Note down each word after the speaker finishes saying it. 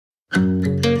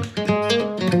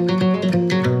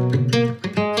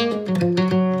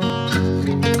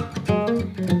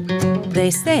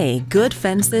They say good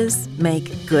fences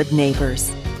make good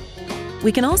neighbors.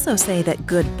 We can also say that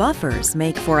good buffers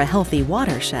make for a healthy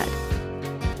watershed.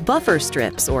 Buffer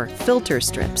strips, or filter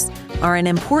strips, are an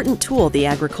important tool the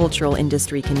agricultural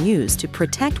industry can use to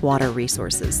protect water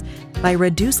resources by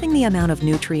reducing the amount of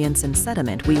nutrients and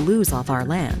sediment we lose off our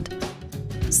land.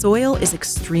 Soil is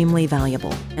extremely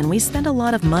valuable, and we spend a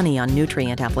lot of money on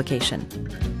nutrient application.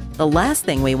 The last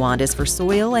thing we want is for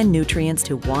soil and nutrients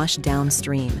to wash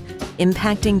downstream,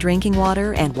 impacting drinking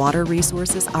water and water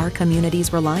resources our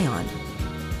communities rely on.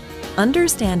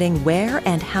 Understanding where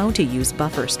and how to use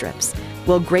buffer strips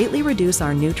will greatly reduce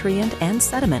our nutrient and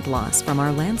sediment loss from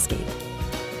our landscape.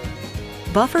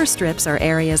 Buffer strips are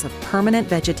areas of permanent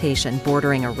vegetation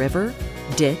bordering a river,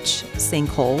 ditch,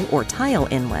 sinkhole, or tile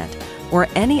inlet, or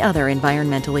any other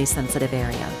environmentally sensitive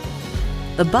area.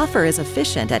 The buffer is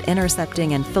efficient at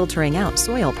intercepting and filtering out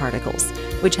soil particles,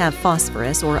 which have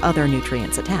phosphorus or other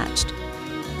nutrients attached.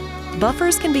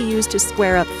 Buffers can be used to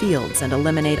square up fields and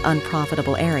eliminate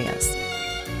unprofitable areas.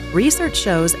 Research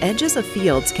shows edges of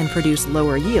fields can produce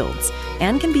lower yields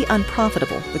and can be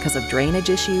unprofitable because of drainage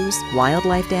issues,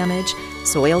 wildlife damage,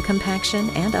 soil compaction,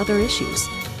 and other issues.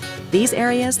 These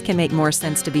areas can make more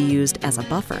sense to be used as a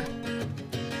buffer.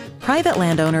 Private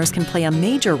landowners can play a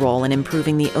major role in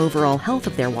improving the overall health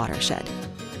of their watershed.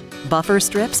 Buffer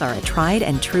strips are a tried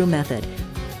and true method.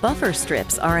 Buffer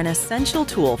strips are an essential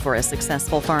tool for a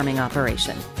successful farming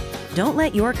operation. Don't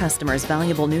let your customers'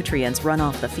 valuable nutrients run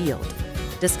off the field.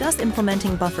 Discuss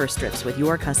implementing buffer strips with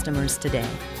your customers today.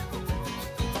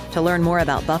 To learn more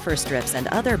about buffer strips and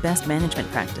other best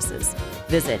management practices,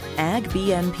 visit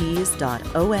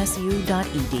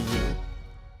agbmps.osu.edu.